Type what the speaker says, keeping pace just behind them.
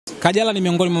Kajala ni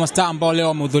miongoni mwa mastaa ambao leo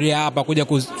wamehudhuria hapa kuja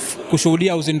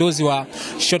kushuhudia uzinduzi wa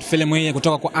short film hii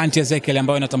kutoka kwa Auntie Ezekiel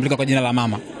ambayo inatambulika kwa jina la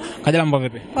Mama. Kajala, mambo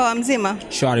vipi? Poa, mzima.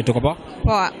 Shwari, tuko poa?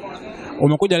 Poa.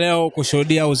 Umekuja leo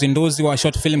kushuhudia uzinduzi wa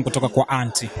short film kutoka kwa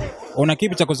Auntie. Una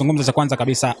kipi cha kuzungumza cha kwanza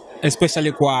kabisa,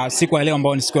 especially kwa siku ya leo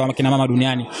ambayo ni siku ya kina mama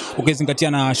duniani,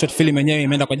 ukizingatia na short film yenyewe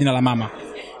imeenda kwa jina la Mama?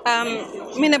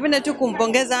 Mimi napenda tu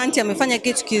kumpongeza Auntie, amefanya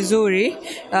kitu kizuri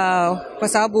kwa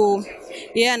sababu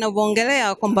yeye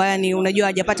anavyoongelea kwamba yani unajua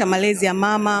hajapata malezi ya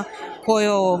mama, kwa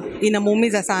hiyo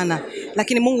inamuumiza sana,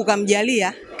 lakini Mungu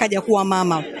kamjalia kaja kuwa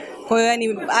mama. Kwa hiyo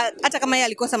yani hata kama yeye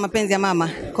alikosa mapenzi ya mama,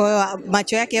 kwa hiyo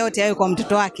macho yake yote yawe kwa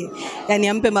mtoto wake, yani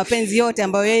ampe mapenzi yote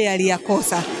ambayo yeye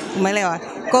aliyakosa. Umeelewa?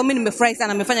 Kwa hiyo mimi nimefurahi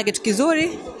sana, amefanya kitu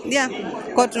kizuri. Yeah.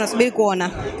 Kwa hiyo tunasubiri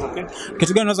kuona. Okay.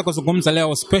 Kitu gani unaweza kuzungumza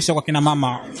leo special kwa kina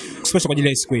mama, special kwa ajili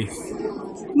ya siku hii?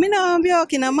 Mimi nawaambia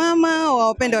kina mama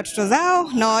wawapende watoto zao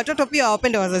na watoto pia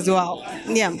wawapende wazazi wao.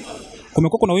 Yeah.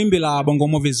 Kumekuwa kuna wimbi la bongo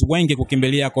movies wengi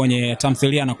kukimbilia kwenye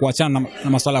tamthilia na kuachana na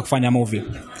masuala ya kufanya movie.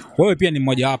 Wewe pia ni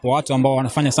mmoja wapo watu ambao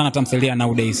wanafanya sana tamthilia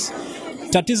nowadays.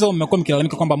 Tatizo mmekuwa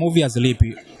mkilalamika kwamba movie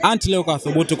hazilipi. Auntie leo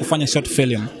kathubutu kufanya short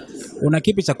film. Una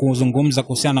kipi cha kuzungumza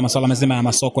kuhusiana na masuala mazima ya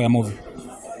masoko ya movie?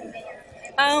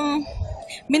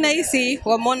 Mimi nahisi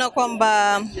wameona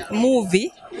kwamba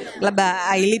movie labda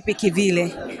hailipi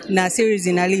kivile na series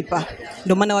inalipa.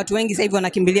 Ndio maana watu wengi sasa hivi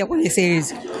wanakimbilia kwenye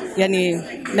series. Yani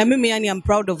na mimi yani I'm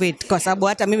proud of it kwa sababu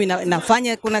hata mimi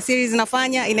nafanya, kuna series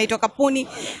nafanya inaitwa Kapuni.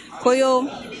 Kwa hiyo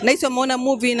nahisi wameona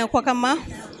movie inakuwa kama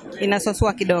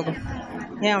inasosua kidogo.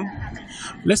 Yeah.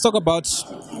 Let's talk about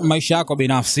maisha yako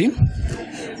binafsi.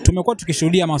 Tumekuwa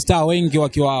tukishuhudia mastaa wengi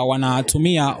wakiwa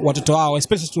wanatumia watoto wao,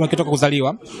 especially wakitoka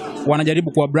kuzaliwa,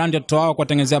 wanajaribu kuwa brand watoto wao,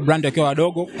 kuwatengenezea brand wakiwa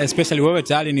wadogo, especially wewe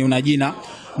tayari ni una jina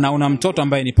na una mtoto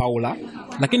ambaye ni Paula.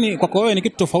 Lakini kwako wewe ni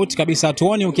kitu tofauti kabisa.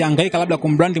 Tuone ukihangaika labda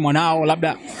kumbrand mwanao,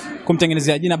 labda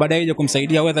kumtengenezea jina baadaye ije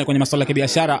kumsaidia wewe kwenye masuala ya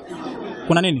kibiashara.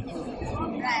 Kuna nini?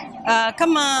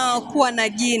 Kama kuwa na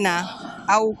jina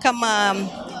au kama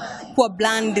kuwa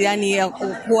brand, yani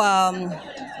kuwa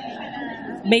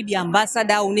maybe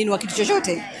ambassador au nini wa kitu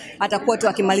chochote, atakuwa tu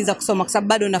akimaliza kusoma kwa sababu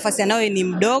bado nafasi anayo ni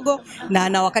mdogo na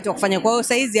ana wakati wa kufanya. Kwa hiyo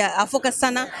sasa hizi afocus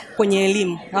sana kwenye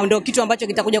elimu. Ndio kitu ambacho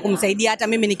kitakuja kumsaidia hata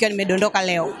mimi nikiwa nimedondoka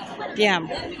leo. Yeah.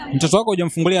 Mtoto wako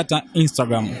hujamfungulia hata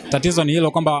Instagram. Tatizo ni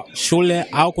hilo kwamba shule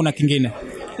au kuna kingine?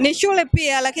 Ni shule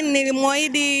pia, lakini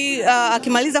nilimwahidi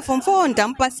akimaliza form 4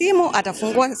 nitampa simu,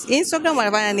 atafungua Instagram,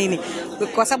 atafanya nini.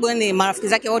 Kwa sababu yani marafiki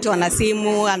zake wote wana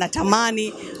simu,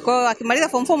 anatamani. Kwa hiyo akimaliza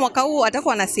form 4 mwaka huu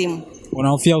atakuwa na simu.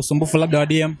 Unahofia usumbufu labda wa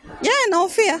DM? Yeah,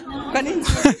 nahofia. Kwa nini?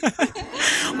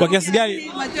 Kwa kiasi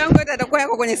gani? Macho yangu yote yatakuwa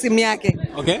yako kwenye simu yake.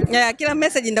 Okay. Yeah, kila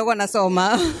message nitakuwa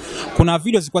nasoma. Kuna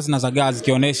video zilikuwa zinazagaa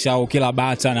zikionyesha ukila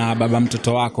bata na baba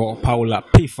mtoto wako Paula,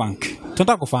 P-Funk.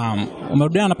 Tunataka kufahamu,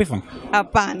 umerudiana na P-Funk?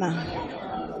 Hapana.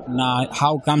 Na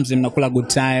how comes mnakula good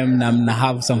time na mna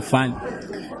have some fun?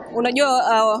 Unajua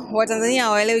Watanzania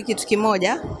hawaelewi kitu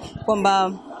kimoja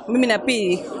kwamba mimi na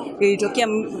P ilitokea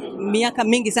miaka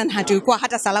mingi sana hatuikuwa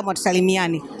hata salamu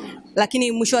hatusalimiani.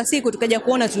 Lakini mwisho wa siku tukaja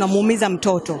kuona tunamuumiza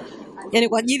mtoto. Yani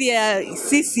kwa ajili ya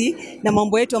sisi na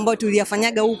mambo yetu ambayo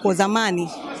tuliyafanyaga huko zamani,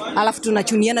 alafu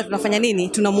tunachuniana tunafanya nini?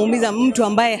 Tunamuumiza mtu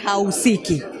ambaye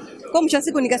hahusiki. Kwa mwisho wa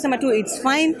siku nikasema tu it's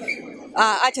fine.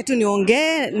 Acha tu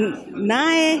niongee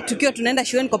naye tukiwa tunaenda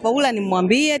shuleni kwa Paula,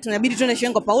 nimwambie tunabidi tuende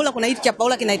shuleni kwa Paula, kuna kitu cha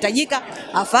Paula kinahitajika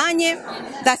afanye.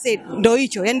 That's it. Ndio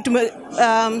hicho. Yani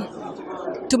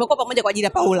tumekuwa pamoja kwa ajili ya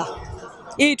Paula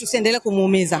ili tusiendelee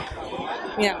kumuumiza.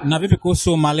 Yeah. Na vipi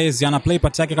kuhusu malezi? Ana play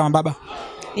part yake kama baba?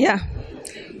 Yeah.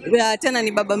 Tena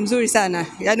ni baba mzuri sana.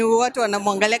 Yani watu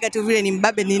wanamwangalia tu vile ni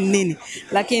mbabe nini.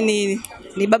 Lakini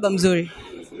ni baba mzuri.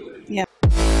 Yeah.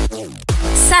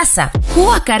 Sasa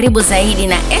kuwa karibu zaidi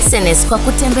na SNS kwa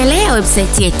kutembelea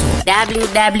website yetu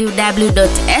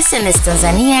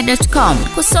www.snstanzania.com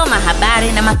kusoma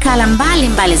habari na makala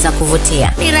mbalimbali za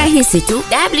kuvutia. Ni rahisi tu,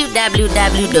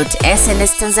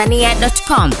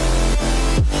 www.snstanzania.com.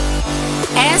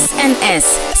 SNS,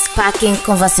 Sparking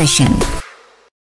Conversation.